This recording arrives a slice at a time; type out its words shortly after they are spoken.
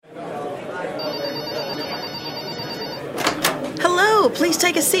Hello, please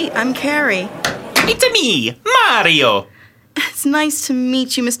take a seat. I'm Carrie. It's me, Mario. It's nice to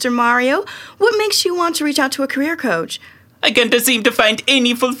meet you, Mr. Mario. What makes you want to reach out to a career coach? I can't seem to find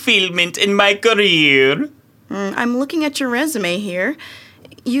any fulfillment in my career. I'm looking at your resume here.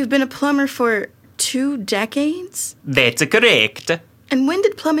 You've been a plumber for 2 decades? That's correct. And when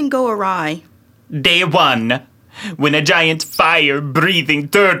did plumbing go awry? Day 1. When a giant fire-breathing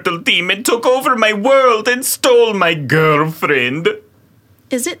turtle demon took over my world and stole my girlfriend.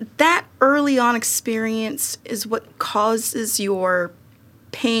 Is it that early on experience is what causes your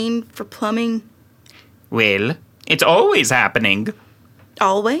pain for plumbing? Well, it's always happening.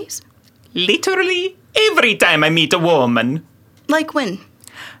 Always? Literally every time I meet a woman. Like when?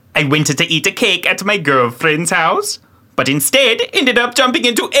 I went to eat a cake at my girlfriend's house, but instead ended up jumping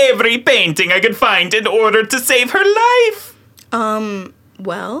into every painting I could find in order to save her life.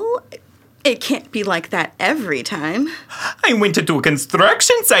 Well, it can't be like that every time. I went to a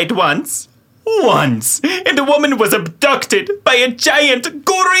construction site once, and a woman was abducted by a giant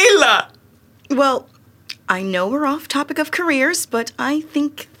gorilla. Well, I know we're off topic of careers, but I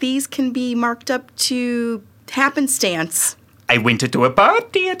think these can be marked up to happenstance. I went to a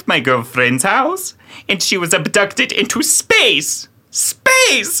party at my girlfriend's house, and she was abducted into space.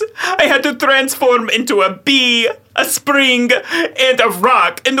 Space! I had to transform into a bee, a spring, and a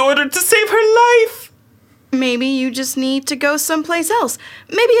rock in order to save her life. Maybe you just need to go someplace else.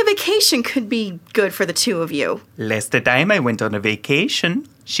 Maybe a vacation could be good for the two of you. Last time I went on a vacation,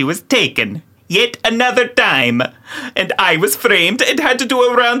 she was taken. Yet another time. And I was framed and had to do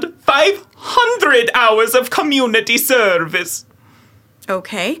around 500 hours of community service.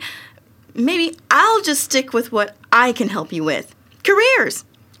 Okay. Maybe I'll just stick with what I can help you with. Careers.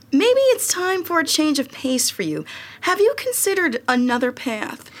 Maybe it's time for a change of pace for you. Have you considered another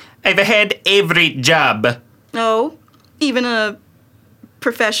path? I've had every job. Oh, even a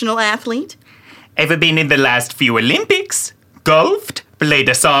professional athlete? I've been in the last few Olympics, golfed, played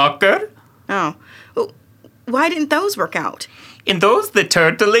a soccer. Oh, why didn't those work out? In those, the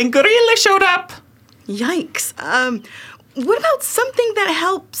turtle and gorilla showed up. Yikes. What about something that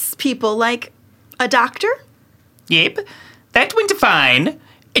helps people, like a doctor? Yep, that went fine.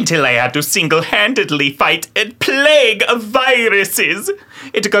 Until I had to single-handedly fight a plague of viruses.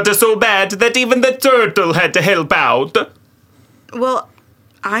 It got so bad that even the turtle had to help out. Well,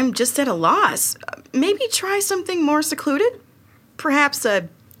 I'm just at a loss. Maybe try something more secluded? Perhaps a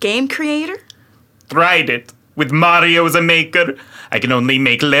game creator? Tried it. With Mario as a maker, I can only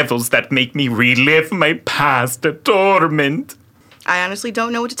make levels that make me relive my past torment. I honestly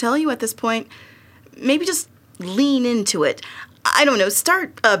don't know what to tell you at this point. Maybe just lean into it. I don't know,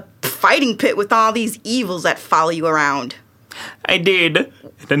 start a fighting pit with all these evils that follow you around. I did.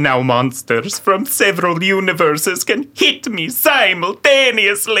 And now monsters from several universes can hit me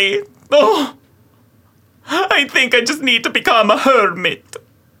simultaneously. Oh, I think I just need to become a hermit.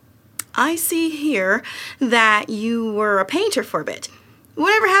 I see here that you were a painter for a bit.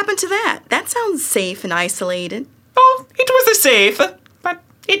 Whatever happened to that? That sounds safe and isolated. Oh, it was safe, but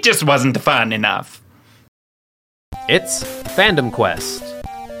it just wasn't fun enough. It's Fandom Quest,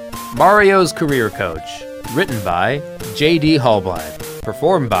 Mario's Career Coach, written by J.D. Hallblad,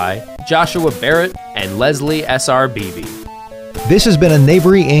 performed by Joshua Barrett and Leslie S.R. Beebe. This has been a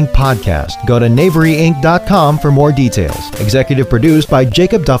Knavery Inc. podcast. Go to knaveryinc.com for more details. Executive produced by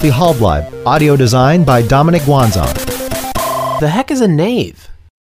Jacob Duffy Hallblad. Audio designed by Dominic Wanzon. The heck is a knave?